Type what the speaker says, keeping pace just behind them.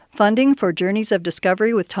Funding for Journeys of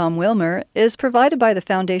Discovery with Tom Wilmer is provided by the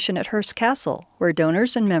Foundation at Hearst Castle, where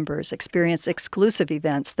donors and members experience exclusive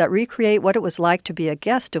events that recreate what it was like to be a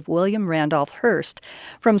guest of William Randolph Hearst,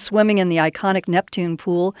 from swimming in the iconic Neptune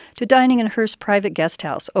pool to dining in Hearst's private guest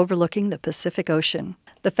house overlooking the Pacific Ocean.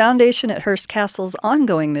 The Foundation at Hearst Castle's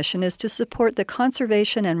ongoing mission is to support the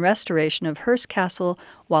conservation and restoration of Hearst Castle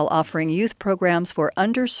while offering youth programs for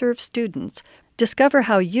underserved students. Discover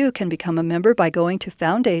how you can become a member by going to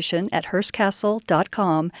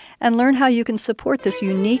foundation@hearstcastle.com and learn how you can support this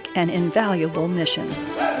unique and invaluable mission.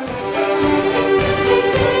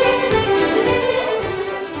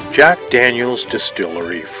 Jack Daniel's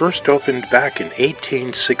Distillery first opened back in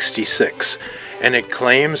 1866, and it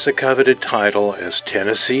claims the coveted title as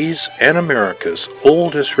Tennessee's and America's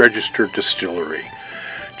oldest registered distillery.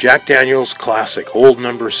 Jack Daniel's Classic Old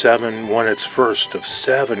No. 7 won its first of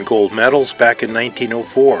 7 gold medals back in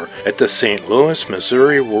 1904 at the St. Louis,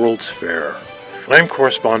 Missouri World's Fair. I'm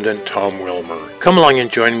correspondent Tom Wilmer. Come along and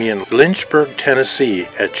join me in Lynchburg, Tennessee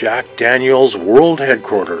at Jack Daniel's World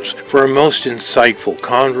Headquarters for a most insightful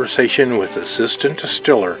conversation with Assistant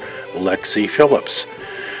Distiller Lexi Phillips.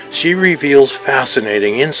 She reveals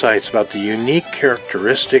fascinating insights about the unique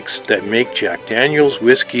characteristics that make Jack Daniel's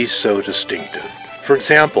whiskey so distinctive. For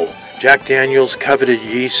example, Jack Daniel's coveted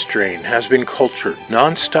yeast strain has been cultured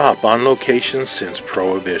non-stop on location since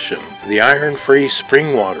Prohibition. The iron-free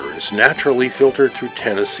spring water is naturally filtered through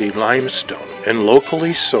Tennessee limestone, and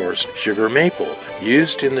locally sourced sugar maple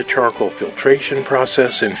used in the charcoal filtration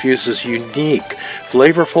process infuses unique,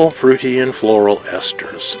 flavorful, fruity, and floral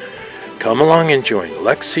esters. Come along and join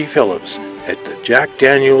Lexi Phillips at the Jack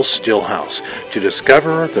Daniel's Stillhouse to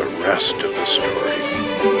discover the rest of the story.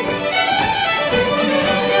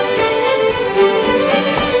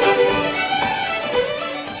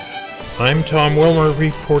 I'm Tom Wilmer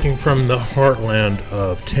reporting from the heartland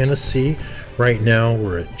of Tennessee. Right now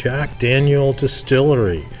we're at Jack Daniel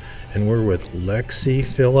Distillery, and we're with Lexi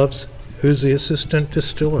Phillips, who's the assistant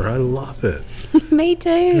distiller. I love it. Me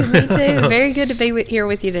too. Very good to be here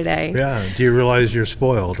with you today. Yeah. Do you realize you're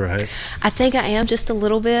spoiled, right? I think I am just a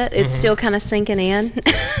little bit. It's still kind of sinking in.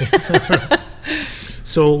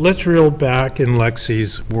 So let's reel back in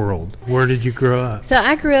Lexi's world. Where did you grow up? So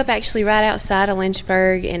I grew up actually right outside of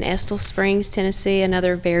Lynchburg in Estill Springs, Tennessee,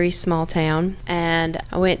 another very small town. And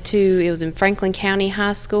it was in Franklin County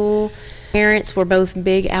High School. Parents were both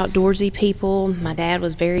big outdoorsy people. My dad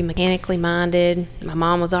was very mechanically minded. My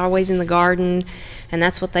mom was always in the garden, and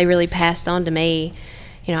that's what they really passed on to me.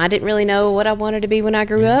 You know, I didn't really know what I wanted to be when I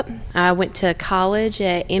grew up. I went to college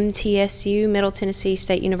at MTSU, Middle Tennessee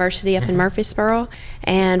State University up in Murfreesboro.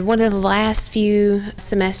 And one of the last few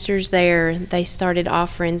semesters there, they started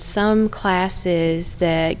offering some classes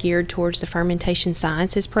that geared towards the fermentation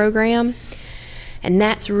sciences program. And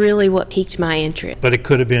that's really what piqued my interest. But it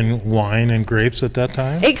could have been wine and grapes at that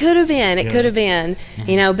time? It could have been.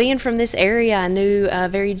 You know, being from this area, I knew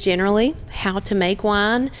very generally how to make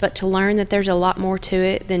wine, but to learn that there's a lot more to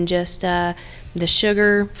it than just the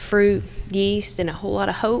sugar, fruit, yeast, and a whole lot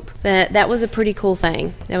of hope, that was a pretty cool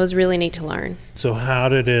thing. That was really neat to learn. So how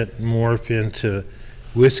did it morph into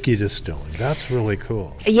whiskey distilling? That's really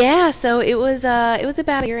cool. Yeah, so it was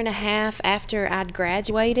about a year and a half after I'd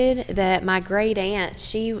graduated that my great aunt,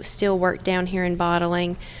 she still worked down here in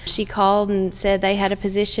bottling. She called and said they had a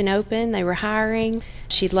position open, they were hiring.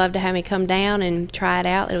 She'd love to have me come down and try it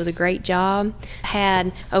out. It was a great job.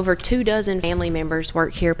 Had over 24 family members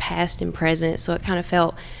work here, past and present, so it kind of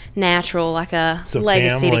felt natural, like a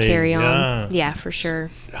legacy to carry on. Yeah, for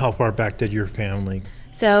sure. How far back did your family?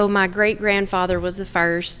 So my great-grandfather was the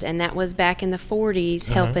first, and that was back in the 40s,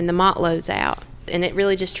 helping the Motlows out. And it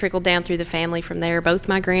really just trickled down through the family from there, both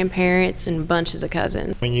my grandparents and bunches of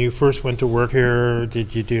cousins. When you first went to work here,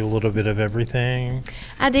 did you do a little bit of everything?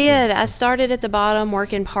 I did. I started at the bottom,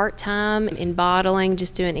 working part-time in bottling,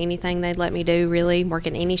 just doing anything they'd let me do, really,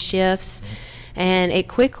 working any shifts. And it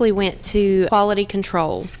quickly went to quality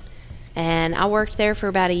control. And I worked there for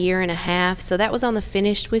about a year and a half, so that was on the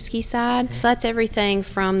finished whiskey side. That's everything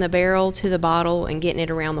from the barrel to the bottle and getting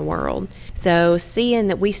it around the world. So seeing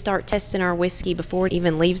that we start testing our whiskey before it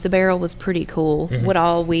even leaves the barrel was pretty cool. What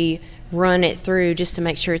all we run it through just to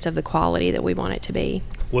make sure it's of the quality that we want it to be.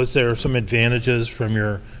 Was there some advantages from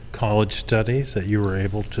your college studies that you were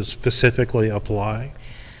able to specifically apply?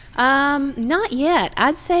 Not yet.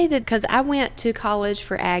 I'd say that because I went to college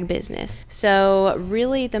for ag business. So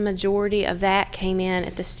really the majority of that came in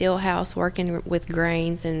at the still house working with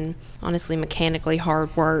grains and honestly mechanically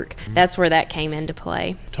hard work. That's where that came into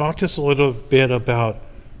play. Talk to us a little bit about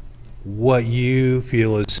what you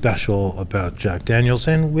feel is special about Jack Daniel's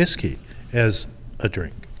and whiskey as a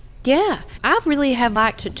drink. Yeah, I really have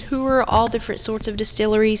liked to tour all different sorts of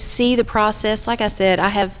distilleries, see the process. Like I said, I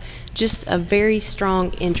have just a very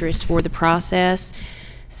strong interest for the process.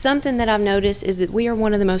 Something that I've noticed is that we are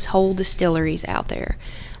one of the most whole distilleries out there.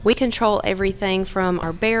 We control everything from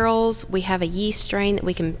our barrels. We have a yeast strain that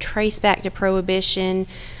we can trace back to Prohibition.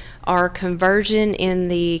 Our conversion in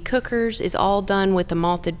the cookers is all done with the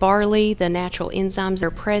malted barley. The natural enzymes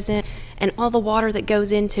are present, and all the water that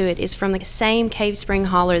goes into it is from the same Cave Spring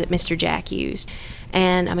holler that Mr. Jack used.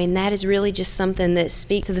 And I mean, that is really just something that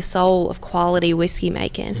speaks to the soul of quality whiskey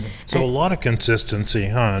making. So a lot of consistency,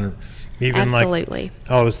 huh? Even Absolutely.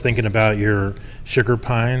 I was thinking about your sugar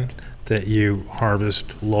pine that you harvest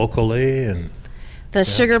locally, and the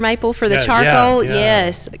sugar maple for the charcoal,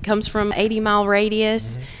 yes, it comes from 80-mile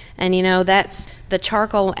radius. And, you know, that's the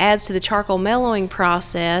charcoal adds to the charcoal mellowing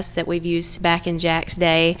process that we've used back in Jack's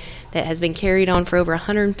day that has been carried on for over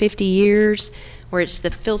 150 years, where it's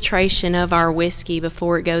the filtration of our whiskey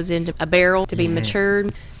before it goes into a barrel to be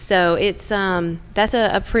matured. So it's that's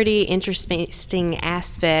a pretty interesting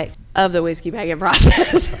aspect of the whiskey making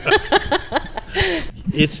process.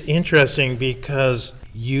 it's interesting because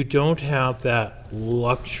you don't have that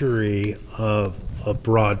luxury of a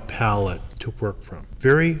broad palette to work from.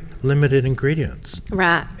 Very limited ingredients.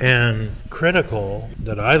 Right. And critical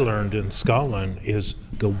that I learned in Scotland is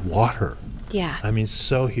the water. Yeah. I mean,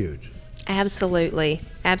 so huge. Absolutely.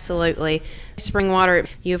 Absolutely. Spring water,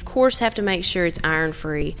 you of course have to make sure it's iron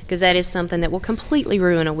free, because that is something that will completely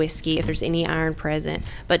ruin a whiskey if there's any iron present.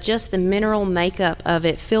 But just the mineral makeup of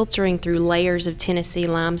it filtering through layers of Tennessee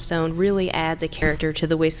limestone really adds a character to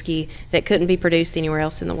the whiskey that couldn't be produced anywhere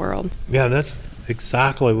else in the world. Yeah, that's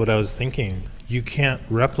exactly what I was thinking. You can't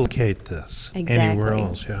replicate this anywhere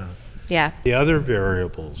else. Yeah. Yeah. The other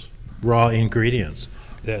variables, raw ingredients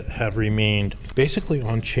that have remained basically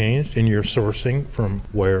unchanged in your sourcing from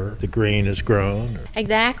where the grain is grown.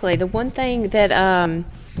 Exactly. The one thing that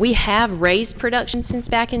we have raised production since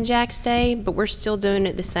back in Jack's day, but we're still doing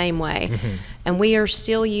it the same way. And we are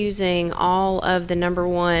still using all of the number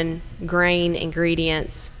one grain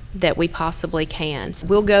ingredients that we possibly can.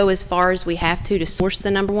 We'll go as far as we have to source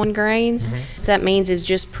the number one grains. So that means it's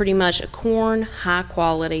just pretty much a corn, high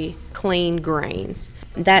quality, clean grains.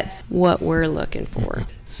 That's what we're looking for.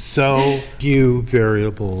 So few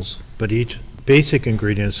variables, but each basic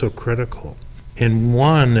ingredient is so critical. And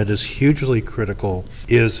one that is hugely critical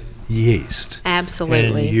is yeast.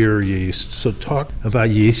 Absolutely. And your yeast. So talk about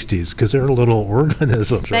yeasties, because they're little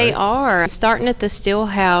organisms, They right? are. Starting at the still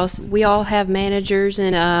house, we all have managers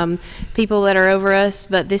and people that are over us,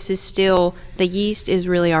 but this is still, the yeast is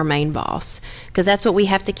really our main boss, because that's what we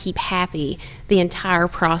have to keep happy the entire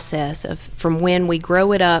process of from when we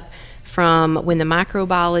grow it up, from when the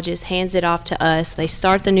microbiologist hands it off to us. They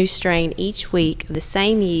start the new strain each week of the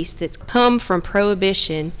same yeast that's come from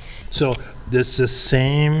Prohibition. So it's the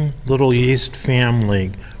same little yeast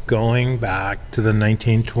family going back to the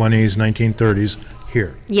 1920s, 1930s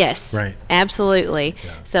here. Yes, Right. Absolutely.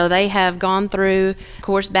 Yeah. So they have gone through, of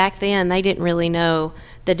course, back then they didn't really know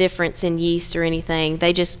the difference in yeast or anything.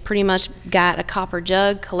 They just pretty much got a copper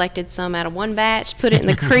jug, collected some out of one batch, put it in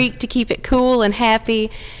the creek to keep it cool and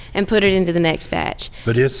happy, and put it into the next batch.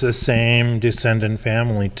 But it's the same descendant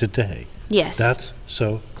family today. Yes. That's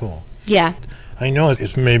so cool. Yeah. I know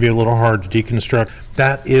it's maybe a little hard to deconstruct.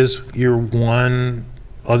 That is your one,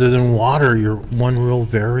 other than water, your one real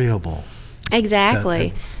variable.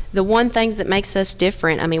 Exactly. The one things that makes us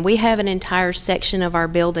different, I mean, we have an entire section of our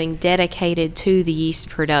building dedicated to the yeast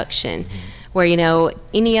production, where, you know,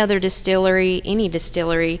 any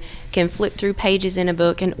distillery can flip through pages in a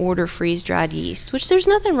book and order freeze-dried yeast, which there's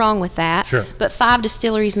nothing wrong with that. Sure. But 5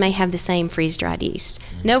 distilleries may have the same freeze-dried yeast.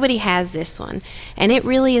 Nobody has this one. And it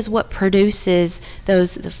really is what produces the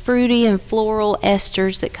fruity and floral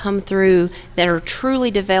esters that come through that are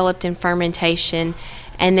truly developed in fermentation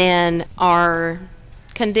and then are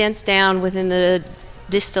condensed down within the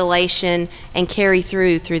distillation and carry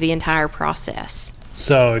through the entire process.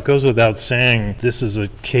 So it goes without saying, this is a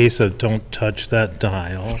case of don't touch that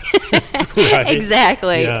dial. Right?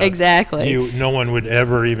 Exactly, Yeah. exactly. No one would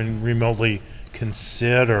ever even remotely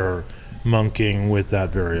consider monking with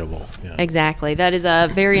that variable. Yeah. Exactly. That is a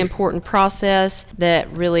very important process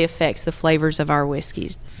that really affects the flavors of our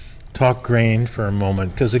whiskeys. Talk grain for a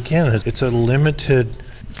moment, because again, it's a limited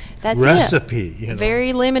That's recipe. it. You know?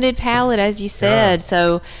 Very limited palate, as you said. Yeah.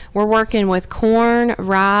 So we're working with corn,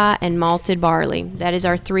 rye, and malted barley. That is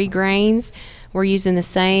our 3 grains. We're using the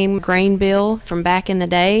same grain bill from back in the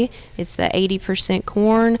day. It's the 80%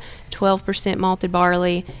 corn, 12% malted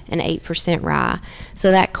barley, and 8% rye.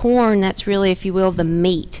 So that corn, that's really, if you will, the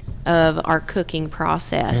meat of our cooking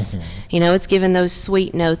process. It's given those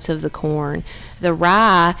sweet notes of the corn. The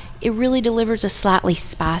rye, it really delivers a slightly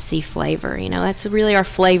spicy flavor. That's really our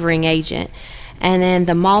flavoring agent. And then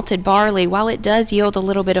the malted barley, while it does yield a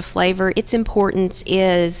little bit of flavor, its importance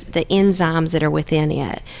is the enzymes that are within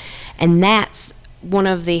it. And that's one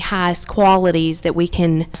of the highest qualities that we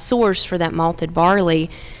can source for that malted barley,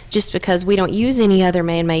 just because we don't use any other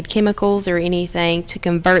man-made chemicals or anything to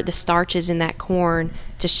convert the starches in that corn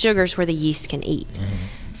to sugars where the yeast can eat.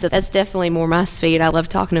 So that's definitely more my speed. I love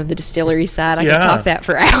talking of the distillery side. I could talk that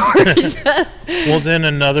for hours. Well, then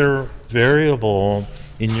another variable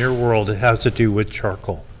in your world, it has to do with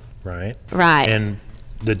charcoal, right? Right. And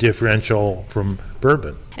the differential from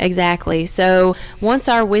bourbon. Exactly. So once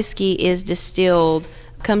our whiskey is distilled,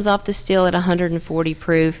 comes off the still at 140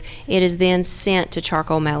 proof, it is then sent to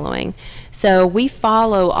charcoal mellowing. So we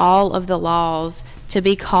follow all of the laws to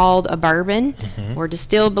be called a bourbon. We're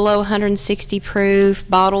distilled below 160 proof,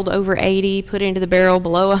 bottled over 80, put into the barrel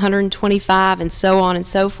below 125, and so on and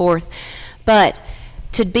so forth. But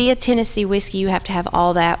to be a Tennessee whiskey, you have to have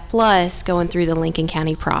all that, plus going through the Lincoln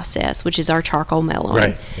County process, which is our charcoal mellowing.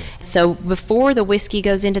 Right. So before the whiskey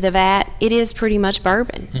goes into the vat, it is pretty much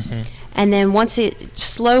bourbon. And then once it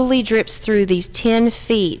slowly drips through these 10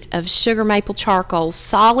 feet of sugar maple charcoal,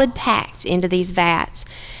 solid packed into these vats,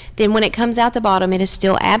 then when it comes out the bottom, it is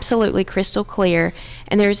still absolutely crystal clear,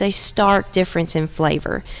 and there's a stark difference in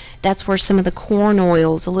flavor. That's where some of the corn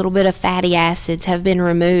oils, a little bit of fatty acids have been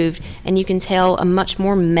removed, and you can tell a much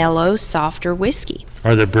more mellow, softer whiskey.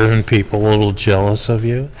 Are the bourbon people a little jealous of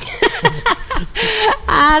you?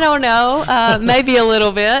 I don't know. Maybe a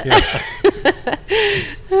little bit.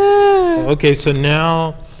 Okay, so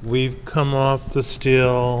now we've come off the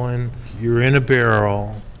still, and you're in a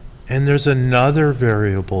barrel. And there's another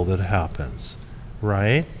variable that happens,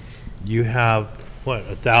 right? You have,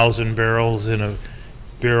 1,000 barrels in a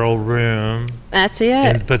barrel room. That's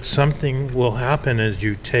it. But something will happen as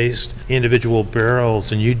you taste individual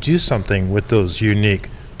barrels and you do something with those unique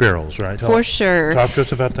barrels, right? For sure. Talk to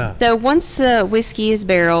us about that. So once the whiskey is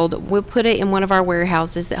barreled, we'll put it in one of our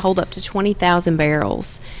warehouses that hold up to 20,000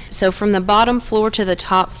 barrels. So from the bottom floor to the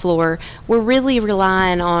top floor, we're really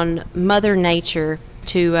relying on Mother Nature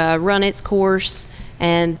to run its course,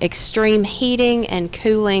 and extreme heating and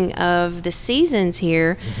cooling of the seasons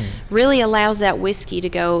here really allows that whiskey to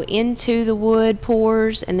go into the wood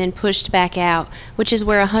pores and then pushed back out, which is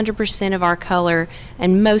where 100% of our color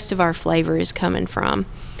and most of our flavor is coming from.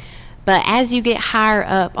 But as you get higher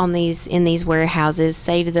up on in these warehouses,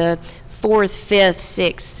 say to the 4th, 5th,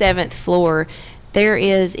 6th, 7th floor,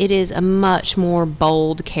 it is a much more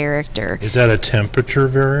bold character. Is that a temperature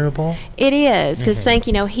variable? It is, because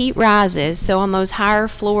heat rises. So on those higher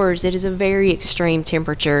floors, it is a very extreme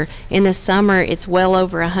temperature. In the summer, it's well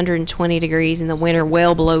over 120 degrees. In the winter,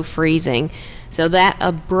 well below freezing. So that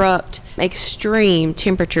abrupt, extreme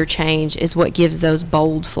temperature change is what gives those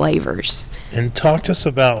bold flavors. And talk to us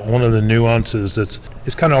about one of the nuances it's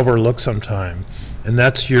kind of overlooked sometimes, and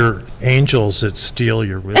that's your angels that steal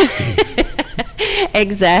your whiskey.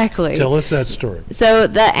 Exactly. Tell us that story. So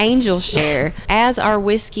the angel share, as our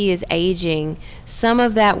whiskey is aging, some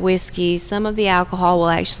of that whiskey, some of the alcohol will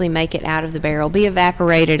actually make it out of the barrel, be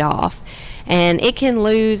evaporated off. And it can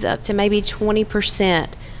lose up to maybe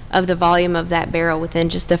 20% of the volume of that barrel within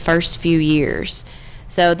just the first few years.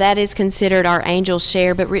 So that is considered our angel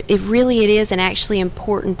share, but it is an actually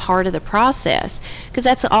important part of the process, because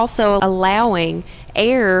that's also allowing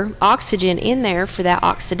air, oxygen in there for that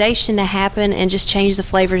oxidation to happen and just change the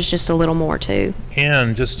flavors just a little more too.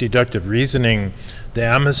 And just deductive reasoning, the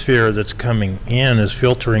atmosphere that's coming in is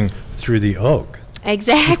filtering through the oak.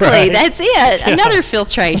 Exactly. Right? That's it. Another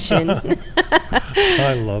filtration.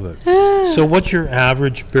 I love it. So what's your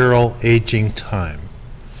average barrel aging time?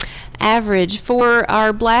 Average for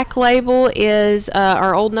our black label is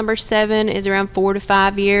our old number 7 is around 4 to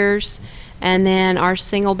 5 years, and then our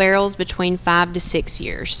single barrels between 5 to 6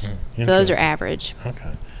 years. So those are average.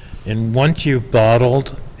 Okay. And once you've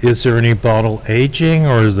bottled, is there any bottle aging,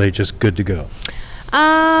 or are they just good to go?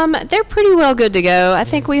 They're pretty well good to go. I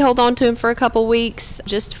think we hold on to them for a couple weeks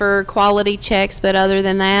just for quality checks, but other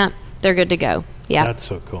than that, they're good to go. Yeah. That's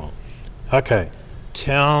so cool. Okay.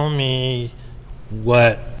 Tell me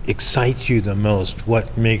what excites you the most,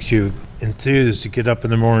 what makes you enthused to get up in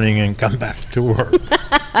the morning and come back to work.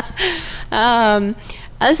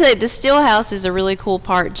 I'd say the still house is a really cool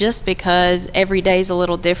part just because every day is a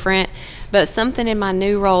little different. But something in my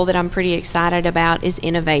new role that I'm pretty excited about is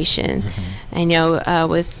innovation. And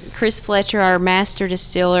with Chris Fletcher, our master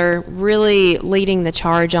distiller, really leading the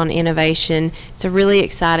charge on innovation, it's a really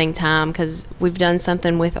exciting time because we've done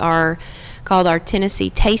something with called our Tennessee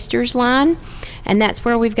Tasters line, and that's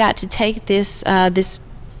where we've got to take this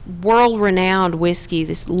world-renowned whiskey,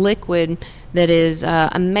 this liquid that is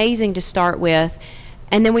amazing to start with,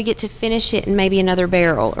 and then we get to finish it in maybe another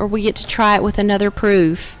barrel, or we get to try it with another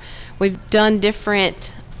proof. We've done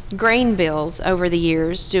different grain bills over the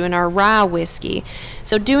years, doing our rye whiskey.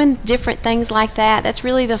 So doing different things like that, that's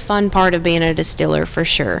really the fun part of being a distiller, for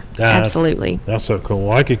sure. Absolutely. That's so cool.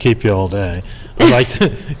 Well, I could keep you all day. I like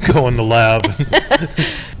to go in the lab.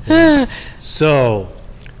 So,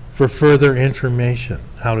 for further information,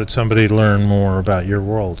 how did somebody learn more about your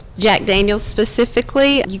world? Jack Daniels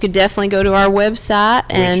specifically, you could definitely go to our website,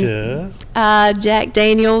 Which is?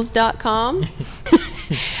 JackDaniels.com.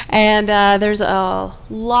 And there's a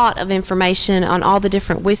lot of information on all the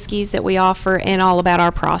different whiskeys that we offer and all about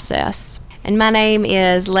our process. And my name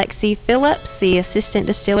is Lexi Phillips, the assistant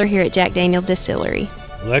distiller here at Jack Daniels Distillery.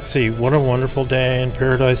 Lexi, what a wonderful day in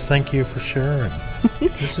paradise. Thank you for sharing.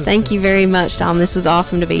 Thank you very much, Tom. This was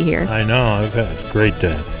awesome to be here. I know. I've had a great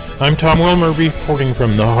day. I'm Tom Wilmer, reporting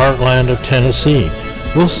from the heartland of Tennessee.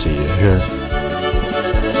 We'll see you here.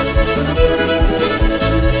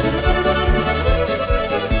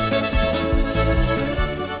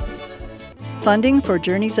 Funding for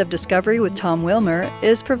Journeys of Discovery with Tom Wilmer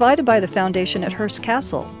is provided by the Foundation at Hearst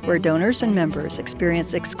Castle, where donors and members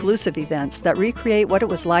experience exclusive events that recreate what it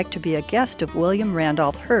was like to be a guest of William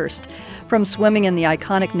Randolph Hearst, from swimming in the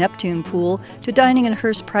iconic Neptune pool to dining in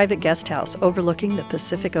Hearst's private guest house overlooking the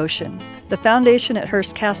Pacific Ocean. The Foundation at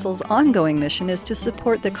Hearst Castle's ongoing mission is to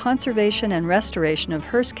support the conservation and restoration of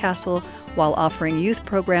Hearst Castle while offering youth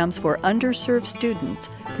programs for underserved students,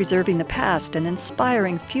 preserving the past and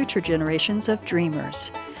inspiring future generations of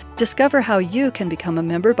dreamers. Discover how you can become a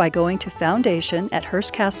member by going to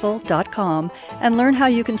foundation@hearstcastle.com and learn how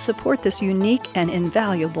you can support this unique and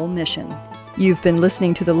invaluable mission. You've been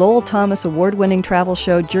listening to the Lowell Thomas award-winning travel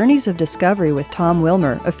show Journeys of Discovery with Tom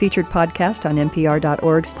Wilmer, a featured podcast on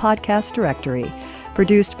NPR.org's podcast directory.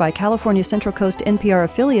 Produced by California Central Coast NPR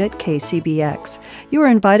affiliate KCBX. You are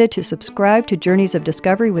invited to subscribe to Journeys of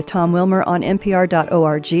Discovery with Tom Wilmer on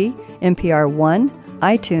NPR.org, NPR One,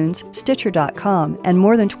 iTunes, Stitcher.com, and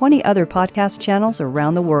more than 20 other podcast channels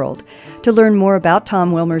around the world. To learn more about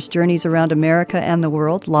Tom Wilmer's journeys around America and the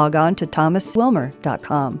world, log on to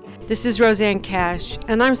thomaswilmer.com. This is Roseanne Cash,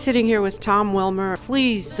 and I'm sitting here with Tom Wilmer.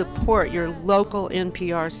 Please support your local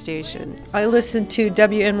NPR station. I listen to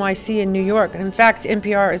WNYC in New York. In fact,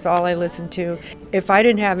 NPR is all I listen to. If I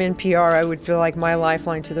didn't have NPR, I would feel like my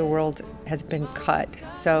lifeline to the world has been cut.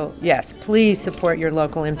 So, yes, please support your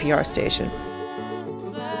local NPR station.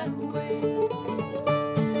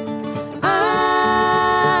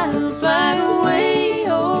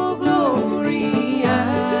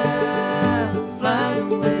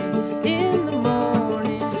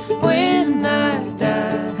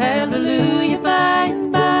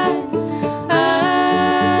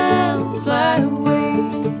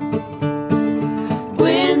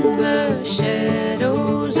 Share.